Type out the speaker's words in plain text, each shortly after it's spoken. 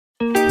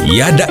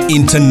Yadah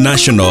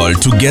International,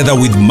 together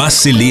with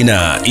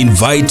Mercylinah,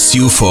 invites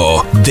you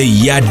for the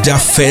Yadah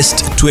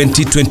Fest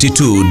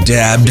 2022,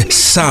 dubbed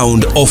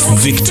Sound of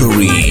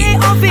Victory.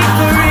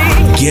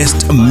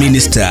 Guest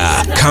minister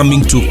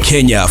coming to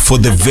Kenya for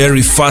the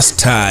very first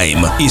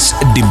time is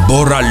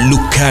Deborah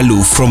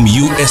Lukalu from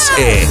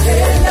USA.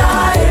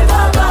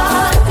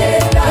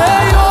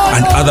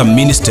 And other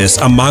ministers,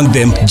 among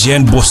them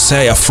Jen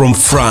Bosaya from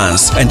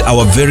France and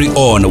our very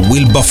own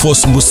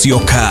Wilberforce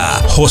Musioka,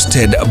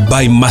 hosted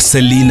by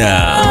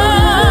Mercylinah.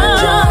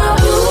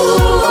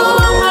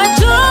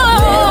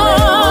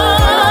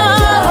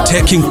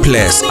 Taking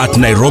place at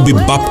Nairobi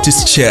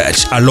Baptist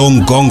Church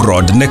along Gong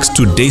Road next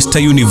to Daystar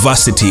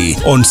University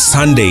on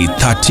Sunday,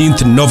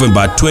 13th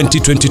November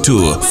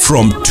 2022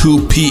 from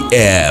 2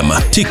 p.m.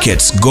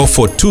 Tickets go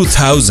for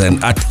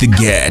 2,000 at the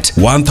gate,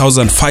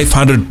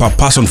 1,500 per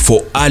person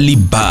for early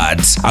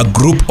birds, a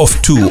group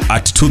of 2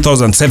 at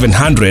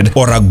 2,700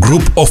 or a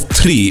group of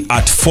 3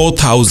 at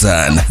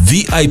 4,000.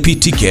 VIP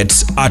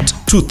tickets at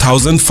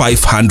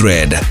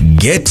 2,500.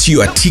 Get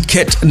your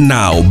ticket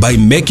now by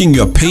making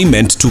your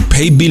payment to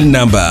paybill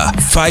number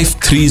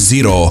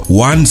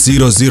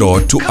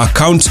 530100 to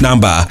account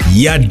number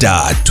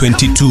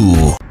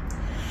Yadah22.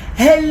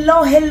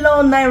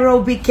 Hello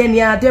Nairobi,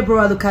 Kenya.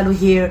 Deborah Lukalu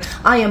here.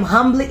 I am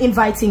humbly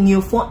inviting you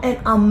for an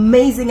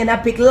amazing and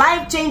epic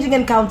life-changing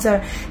encounter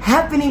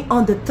happening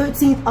on the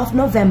 13th of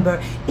November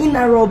in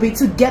Nairobi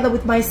together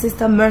with my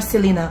sister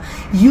Mercylinah.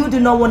 You do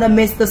not want to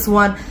miss this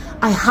one.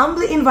 I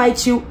humbly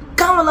invite you.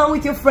 Come along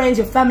with your friends,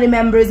 your family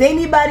members,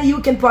 anybody you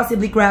can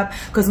possibly grab,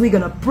 because we're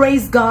going to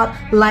praise God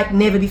like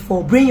never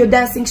before. Bring your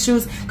dancing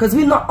shoes, because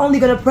we're not only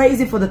going to praise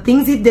Him for the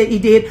things He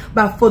did,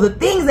 but for the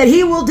things that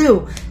He will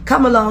do.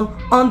 Come along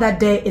on that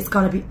day. It's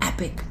going to be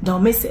epic.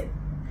 Don't miss it.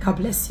 God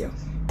bless you.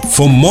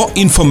 For more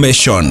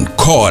information,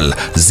 call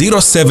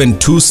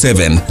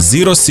 0727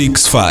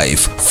 065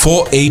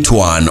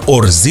 481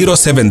 or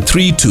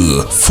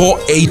 0732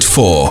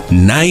 484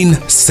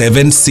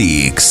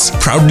 976.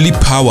 Proudly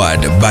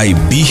powered by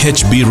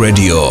BHB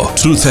Radio,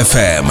 Truth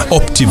FM,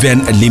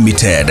 Optiven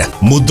Limited,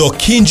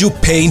 Mudokinju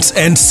Paints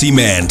and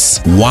Cements,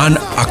 One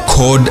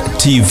Accord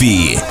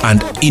TV,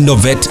 and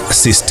Innovate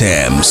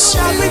Systems.